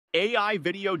AI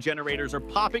video generators are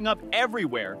popping up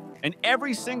everywhere, and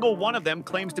every single one of them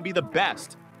claims to be the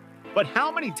best. But how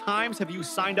many times have you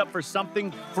signed up for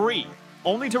something free,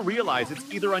 only to realize it's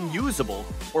either unusable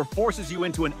or forces you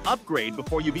into an upgrade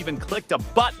before you've even clicked a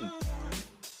button?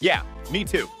 Yeah, me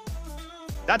too.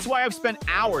 That's why I've spent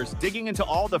hours digging into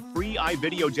all the free AI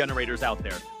video generators out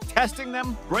there, testing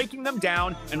them, breaking them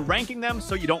down, and ranking them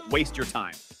so you don't waste your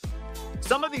time.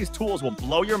 Some of these tools will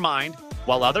blow your mind,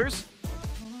 while others,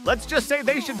 let's just say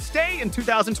they should stay in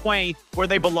 2020 where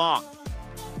they belong.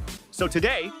 So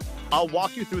today, I'll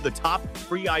walk you through the top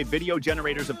free AI video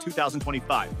generators of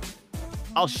 2025.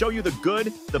 I'll show you the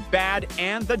good, the bad,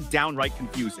 and the downright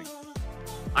confusing.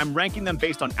 I'm ranking them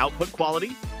based on output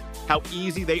quality, how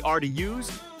easy they are to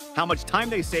use, how much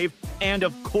time they save, and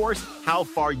of course, how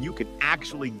far you can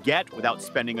actually get without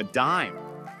spending a dime.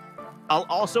 I'll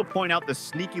also point out the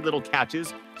sneaky little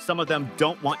catches some of them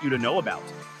don't want you to know about.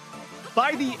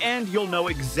 By the end, you'll know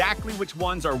exactly which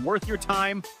ones are worth your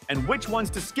time and which ones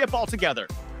to skip altogether.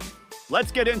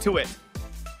 Let's get into it.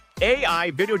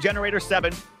 AI Video Generator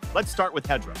 7. Let's start with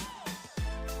Hedra.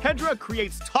 Hedra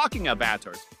creates talking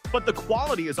avatars, but the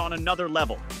quality is on another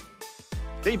level.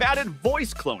 They've added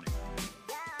voice cloning,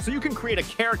 so you can create a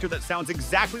character that sounds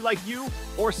exactly like you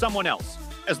or someone else,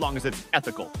 as long as it's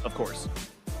ethical, of course.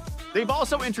 They've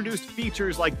also introduced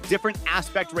features like different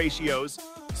aspect ratios,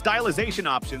 stylization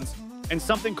options, and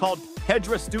something called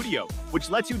Hedra Studio, which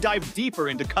lets you dive deeper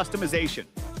into customization.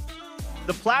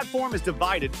 The platform is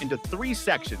divided into 3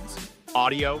 sections: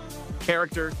 audio,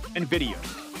 character, and video.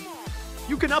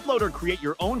 You can upload or create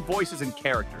your own voices and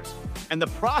characters, and the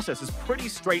process is pretty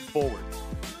straightforward.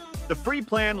 The free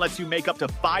plan lets you make up to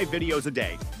 5 videos a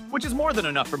day, which is more than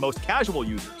enough for most casual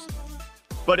users.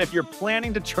 But if you're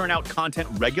planning to churn out content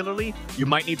regularly, you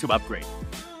might need to upgrade.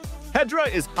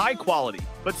 Hedra is high quality,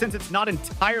 but since it's not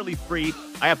entirely free,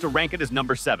 I have to rank it as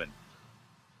number 7.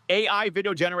 AI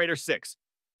Video Generator 6.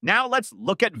 Now let's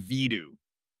look at Vidu.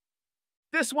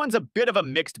 This one's a bit of a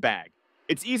mixed bag.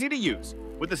 It's easy to use,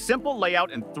 with a simple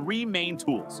layout and 3 main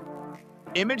tools: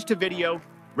 image to video,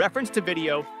 reference to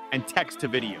video, and text to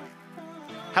video.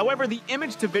 However, the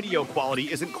image to video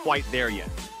quality isn't quite there yet.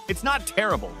 It's not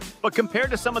terrible, but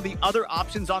compared to some of the other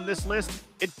options on this list,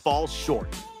 it falls short.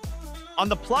 On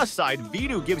the plus side,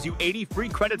 Vidu gives you 80 free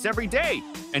credits every day,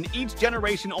 and each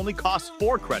generation only costs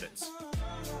 4 credits.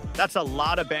 That's a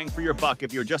lot of bang for your buck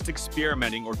if you're just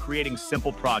experimenting or creating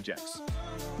simple projects.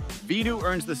 Vidu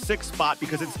earns the 6th spot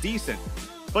because it's decent,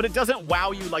 but it doesn't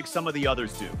wow you like some of the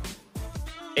others do.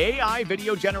 AI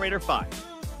Video Generator 5.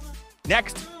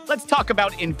 Next, let's talk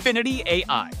about Infinity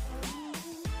AI.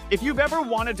 If you've ever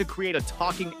wanted to create a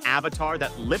talking avatar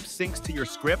that lip syncs to your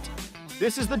script,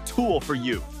 this is the tool for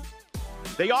you.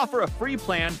 They offer a free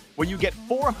plan where you get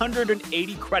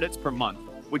 480 credits per month,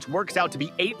 which works out to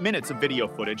be 8 minutes of video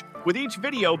footage, with each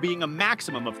video being a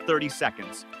maximum of 30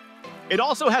 seconds. It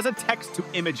also has a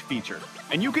text-to-image feature,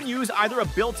 and you can use either a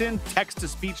built-in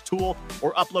text-to-speech tool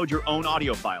or upload your own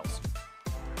audio files.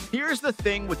 Here's the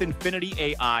thing with Infinity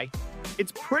AI.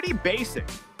 It's pretty basic.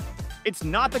 It's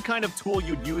not the kind of tool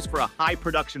you'd use for a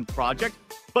high-production project,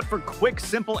 but for quick,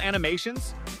 simple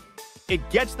animations, it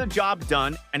gets the job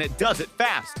done, and it does it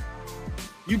fast.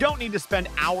 You don't need to spend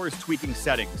hours tweaking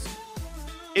settings.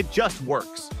 It just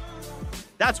works.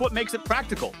 That's what makes it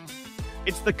practical.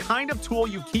 It's the kind of tool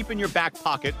you keep in your back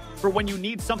pocket for when you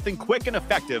need something quick and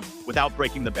effective without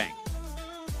breaking the bank.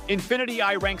 Infinity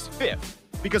AI ranks 5th,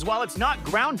 because while it's not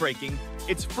groundbreaking,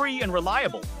 it's free and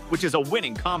reliable, which is a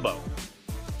winning combo.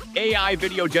 AI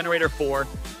Video Generator 4.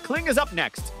 Kling is up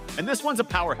next, and this one's a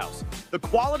powerhouse. The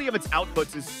quality of its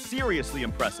outputs is seriously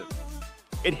impressive.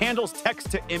 It handles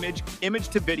text-to-image,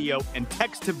 image-to-video, and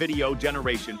text-to-video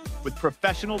generation with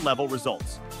professional-level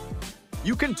results.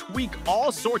 You can tweak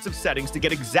all sorts of settings to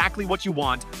get exactly what you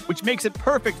want, which makes it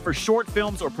perfect for short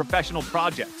films or professional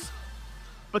projects.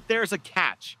 But there's a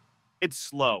catch. It's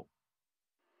slow.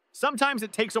 Sometimes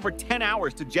it takes over 10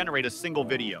 hours to generate a single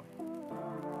video.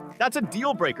 That's a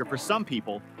deal breaker for some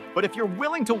people, but if you're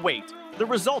willing to wait, the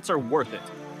results are worth it.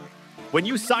 When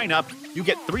you sign up, you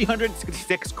get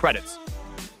 366 credits,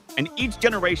 and each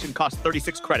generation costs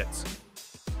 36 credits.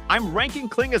 I'm ranking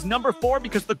Kling as number 4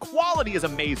 because the quality is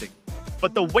amazing,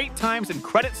 but the wait times and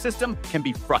credit system can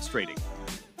be frustrating.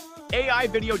 AI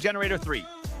Video Generator 3.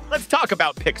 Let's talk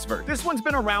about Pixver. This one's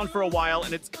been around for a while,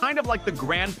 and it's kind of like the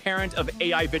grandparent of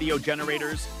AI video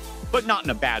generators, but not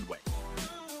in a bad way.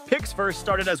 Pixver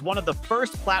started as one of the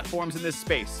first platforms in this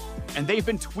space, and they've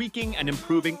been tweaking and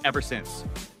improving ever since.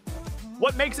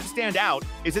 What makes it stand out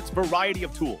is its variety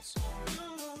of tools.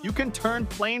 You can turn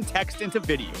plain text into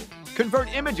video, convert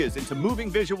images into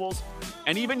moving visuals,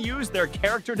 and even use their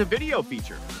character-to-video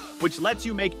feature, which lets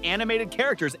you make animated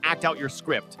characters act out your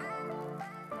script.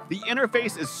 The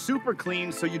interface is super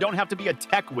clean, so you don't have to be a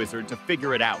tech wizard to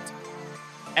figure it out.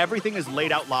 Everything is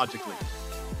laid out logically.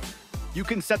 You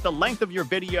can set the length of your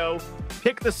video,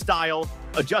 pick the style,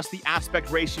 adjust the aspect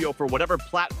ratio for whatever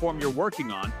platform you're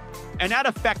working on, and add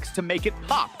effects to make it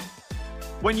pop.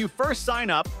 When you first sign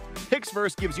up,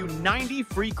 Pixverse gives you 90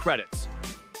 free credits.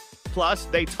 Plus,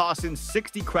 they toss in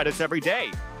 60 credits every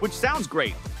day, which sounds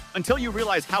great, until you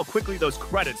realize how quickly those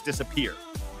credits disappear.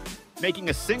 Making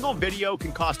a single video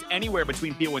can cost anywhere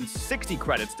between 0 and 60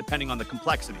 credits depending on the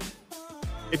complexity.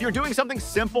 If you're doing something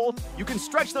simple, you can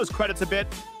stretch those credits a bit,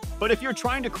 but if you're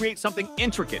trying to create something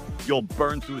intricate, you'll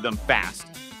burn through them fast.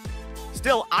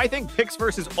 Still, I think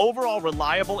Pixverse is overall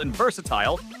reliable and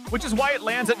versatile, which is why it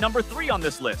lands at number 3 on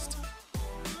this list.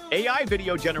 AI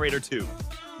Video Generator 2.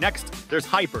 Next, there's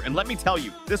Hyper, and let me tell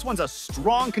you, this one's a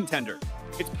strong contender.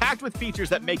 It's packed with features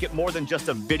that make it more than just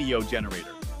a video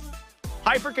generator.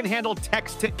 Hyper can handle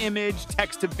text-to-image,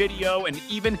 text-to-video, and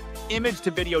even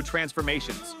image-to-video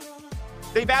transformations.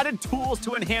 They've added tools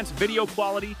to enhance video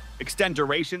quality, extend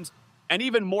durations, and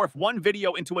even morph one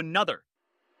video into another.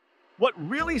 What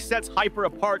really sets Hyper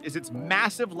apart is its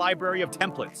massive library of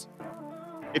templates.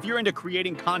 If you're into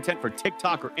creating content for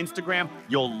TikTok or Instagram,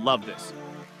 you'll love this.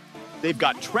 They've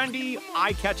got trendy,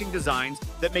 eye-catching designs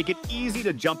that make it easy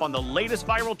to jump on the latest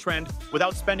viral trend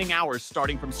without spending hours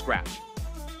starting from scratch.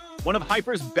 One of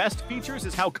Hyper's best features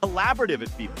is how collaborative it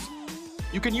feels.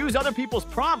 You can use other people's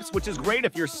prompts, which is great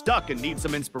if you're stuck and need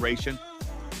some inspiration.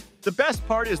 The best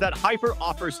part is that Hyper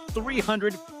offers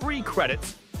 300 free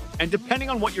credits, and depending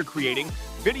on what you're creating,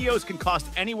 videos can cost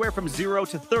anywhere from 0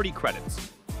 to 30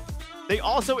 credits. They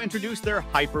also introduced their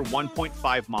Hyper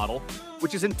 1.5 model,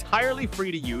 which is entirely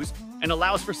free to use and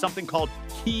allows for something called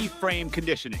keyframe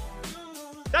conditioning.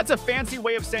 That's a fancy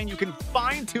way of saying you can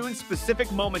fine-tune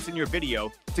specific moments in your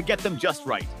video to get them just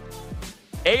right.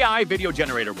 AI Video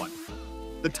Generator 1.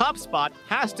 The top spot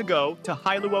has to go to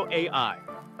Hailuo AI.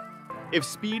 If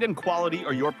speed and quality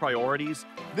are your priorities,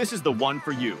 this is the one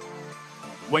for you.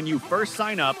 When you first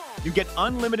sign up, you get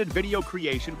unlimited video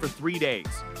creation for 3 days.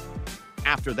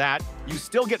 After that, you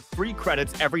still get free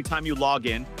credits every time you log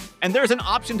in, and there's an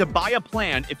option to buy a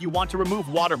plan if you want to remove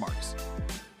watermarks.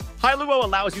 Hailuo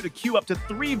allows you to queue up to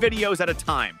 3 videos at a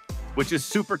time, which is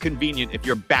super convenient if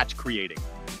you're batch creating.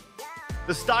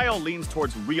 The style leans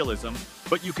towards realism,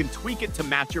 but you can tweak it to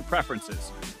match your preferences.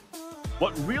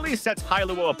 What really sets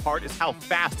Hailuo apart is how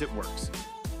fast it works.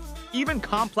 Even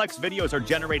complex videos are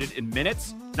generated in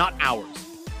minutes, not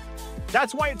hours.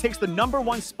 That's why it takes the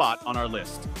 #1 spot on our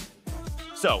list.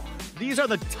 So, these are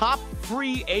the top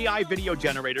free AI video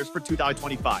generators for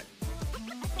 2025.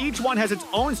 Each one has its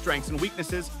own strengths and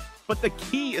weaknesses, but the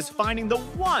key is finding the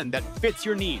one that fits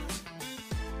your needs.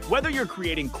 Whether you're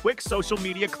creating quick social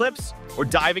media clips or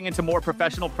diving into more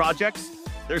professional projects,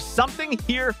 there's something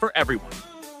here for everyone.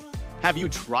 Have you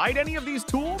tried any of these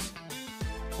tools?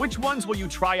 Which ones will you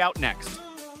try out next?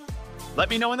 Let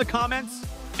me know in the comments,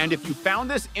 and if you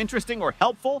found this interesting or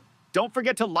helpful, don't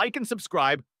forget to like and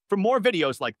subscribe for more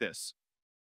videos like this.